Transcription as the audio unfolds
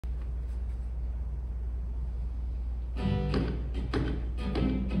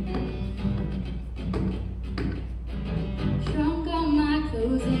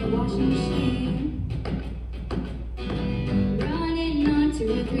washing machine. Running on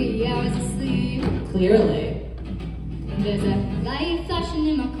 2 or 3 hours of sleep. Clearly. There's a light flashing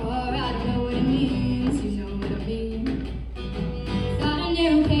in my car, I don't know what it means, you know what I mean. Thought I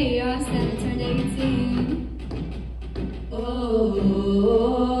knew chaos, then it turned 18. Oh,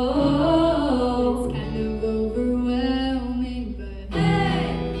 it's kind of overwhelming, but hey,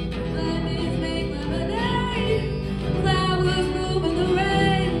 lemons make lemonade. Flowers bloom in the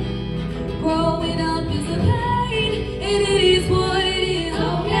rain. Growing up is a pain, and it is what it is,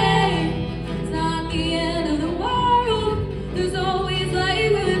 okay. It's not the end of the world. There's always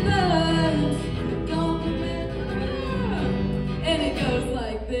light with us. Don't remember. And it goes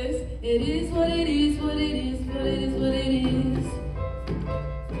like this. It is what it is, what it is, what it is, what it is.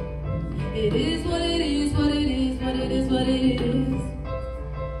 It is what it is, what it is, what it is, what it is.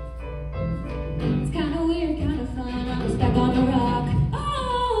 It's kind of weird, kind of fun. I'm just back on the rock.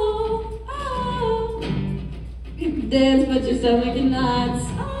 Oh, oh. You can dance, but your stomach cannot.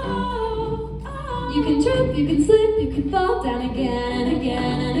 Oh, oh. You can trip, you can slip, you can fall down again and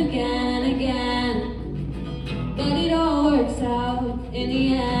again and again and again. But it all works out in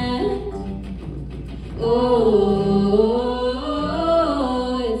the end. Oh,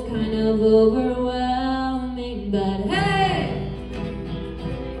 it's kind of overwhelming, but hey!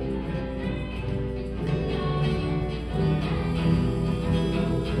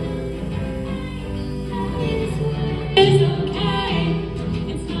 It's okay,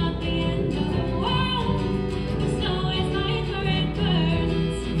 it's not the end of the world. There's always light where it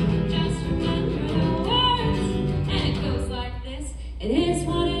burns. Just remember the words, and it goes like this. It is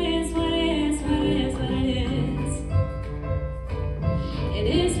what it is, what it is, what it is, what it is. It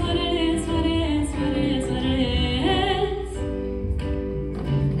is what it is, what it is, what it is, what it is.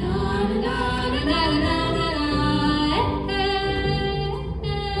 Na na na na na na na na.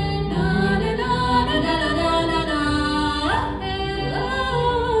 Na na na na na na na na.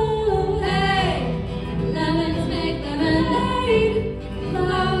 Oh, hey, lemons make lemonade.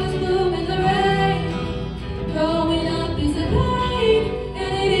 Flowers bloom in the rain. Growing up is a pain,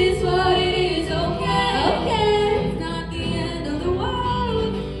 and it is what it is, okay. Okay, it's not the end of the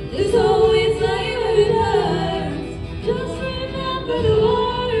world. There's always light when it hurts. Just remember the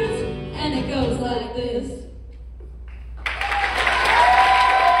words, and it goes like this.